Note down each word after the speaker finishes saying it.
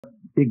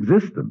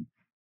existence,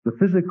 the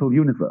physical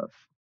universe,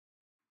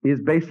 is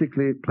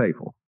basically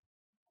playful.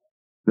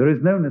 There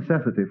is no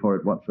necessity for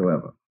it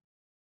whatsoever.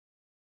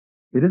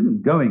 It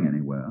isn't going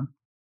anywhere.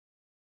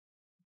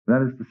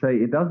 That is to say,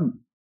 it doesn't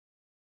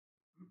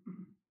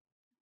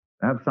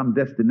have some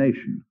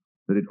destination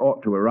that it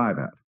ought to arrive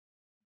at.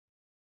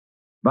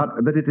 But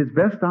that it is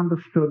best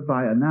understood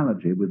by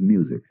analogy with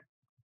music.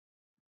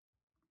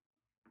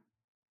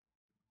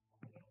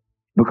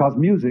 Because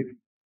music,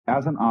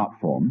 as an art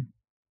form,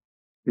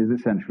 is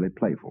essentially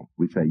playful.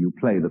 We say you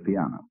play the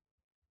piano.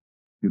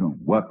 You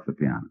don't work the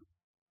piano.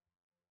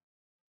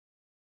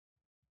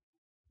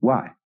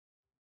 Why?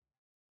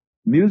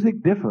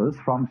 Music differs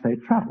from, say,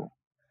 travel.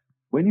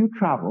 When you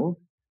travel,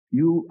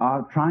 you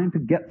are trying to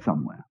get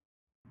somewhere.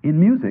 In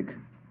music,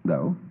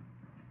 though,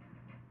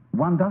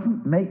 one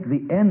doesn't make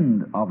the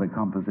end of a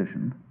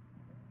composition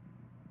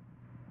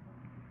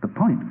the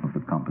point of the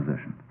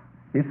composition.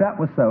 If that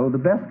was so, the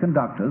best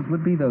conductors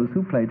would be those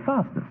who played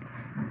fastest.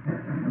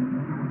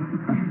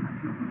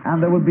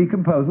 And there would be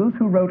composers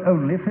who wrote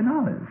only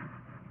finales.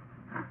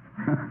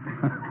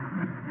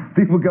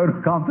 People go to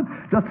a concert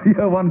just to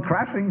hear one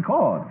crashing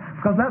chord,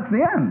 because that's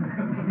the end.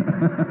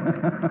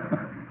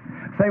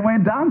 Same way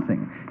in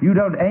dancing. You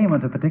don't aim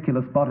at a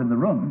particular spot in the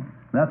room.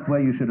 That's where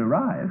you should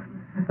arrive.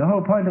 The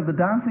whole point of the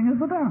dancing is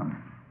the dance.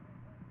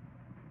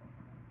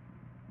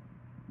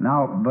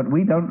 Now, but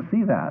we don't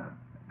see that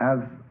as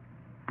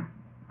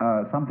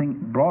something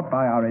brought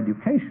by our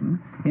education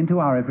into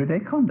our everyday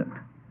conduct.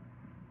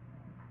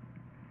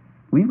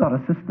 We've got a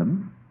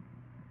system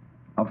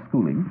of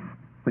schooling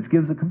which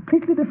gives a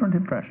completely different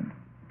impression.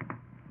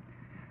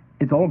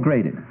 It's all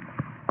graded.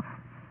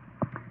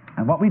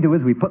 And what we do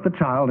is we put the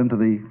child into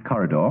the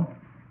corridor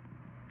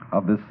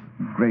of this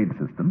grade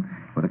system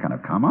with a kind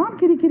of, come on,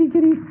 kitty, kitty,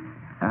 kitty.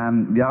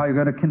 And yeah, you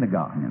go to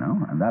kindergarten, you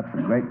know, and that's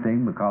a great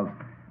thing because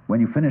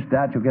when you finish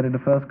that, you'll get into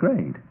first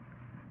grade.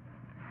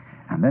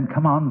 And then,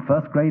 come on,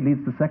 first grade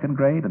leads to second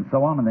grade, and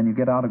so on, and then you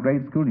get out of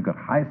grade school, you've got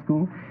high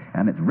school,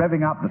 and it's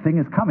revving up, the thing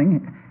is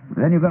coming.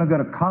 Then you're going to go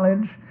to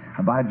college,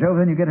 and by Jove,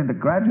 then you get into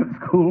graduate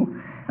school,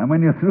 and when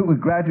you're through with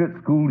graduate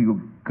school,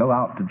 you go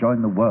out to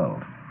join the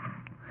world.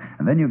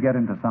 And then you get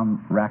into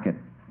some racket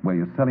where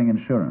you're selling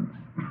insurance,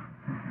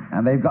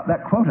 and they've got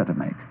that quota to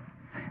make,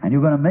 and you're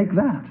going to make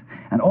that.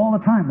 And all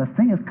the time, this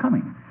thing is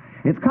coming.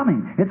 It's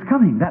coming, it's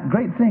coming, that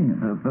great thing,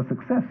 the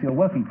success you're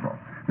working for.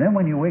 Then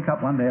when you wake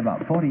up one day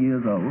about 40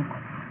 years old,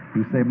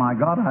 you say, my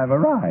God, I've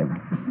arrived.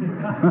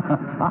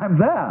 I'm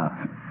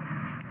there.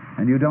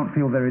 And you don't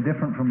feel very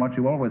different from what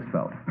you always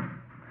felt.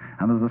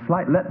 And there's a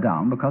slight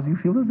letdown because you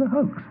feel there's a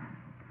hoax.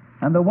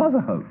 And there was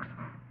a hoax,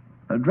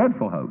 a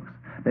dreadful hoax.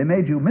 They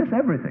made you miss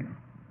everything.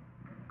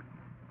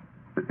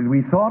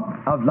 We thought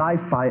of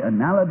life by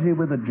analogy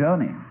with a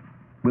journey,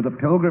 with a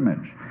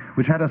pilgrimage,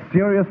 which had a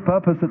serious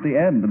purpose at the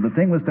end, and the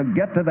thing was to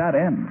get to that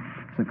end,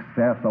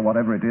 success or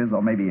whatever it is,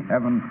 or maybe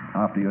heaven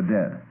after you're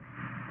dead.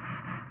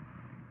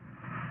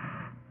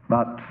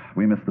 But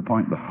we missed the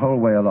point the whole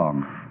way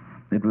along.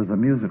 It was a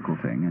musical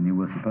thing, and you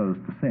were supposed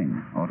to sing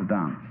or to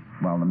dance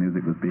while the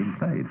music was being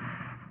played.